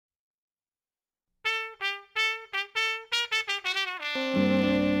She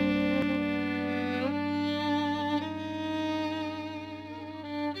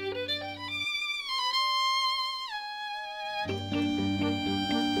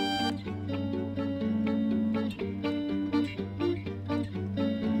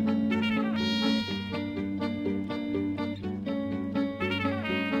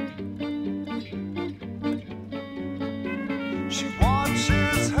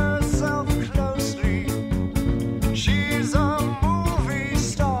watches herself closely. She's a movie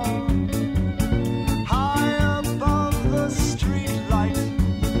star. High above the street light,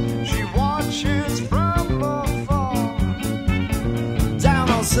 she watches from afar. Down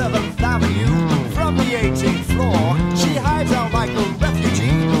on 7th Avenue, from the 18th floor, she hides out like a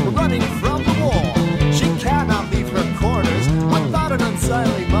refugee running from the war. She cannot leave her quarters without an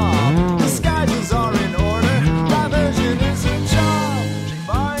unsightly mob. Disguises are in order, diversion is her job. She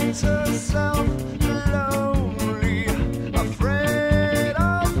finds herself lonely, afraid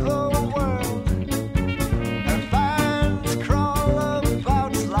of the world. Her fans crawl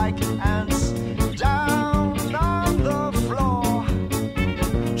about like ants down on the floor.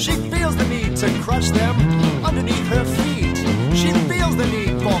 She feels the need to crush them underneath her feet. She feels the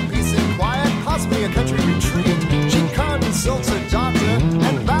need for peace and quiet, possibly a country retreat. She consults her doctor,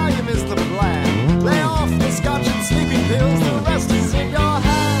 and Valium is the plan. Lay off the scotch and sleeping pills, the rest is in your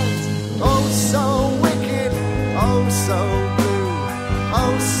hands. Oh, so wicked, oh, so blue,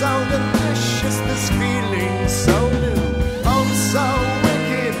 oh, so delicious, this feeling so new. Oh, so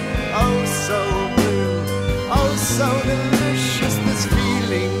wicked, oh, so blue, oh, so delicious, this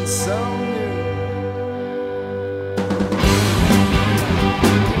feeling so new.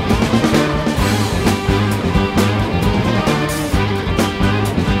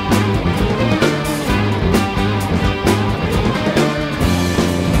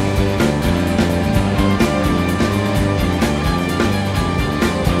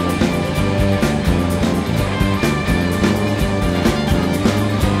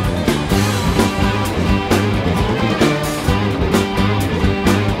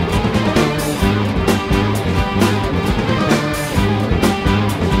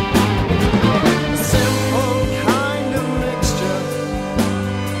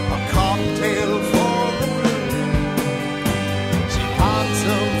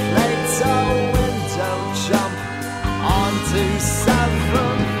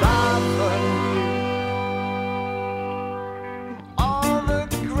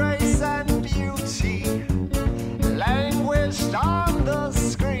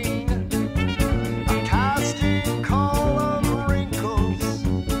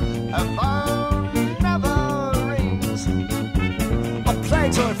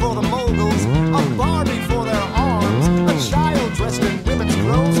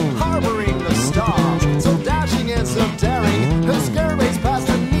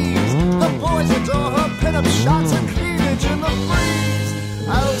 Shots of cleavage in the breeze.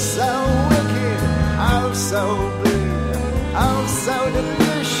 Oh, so wicked, oh, so blue, oh, so delicious.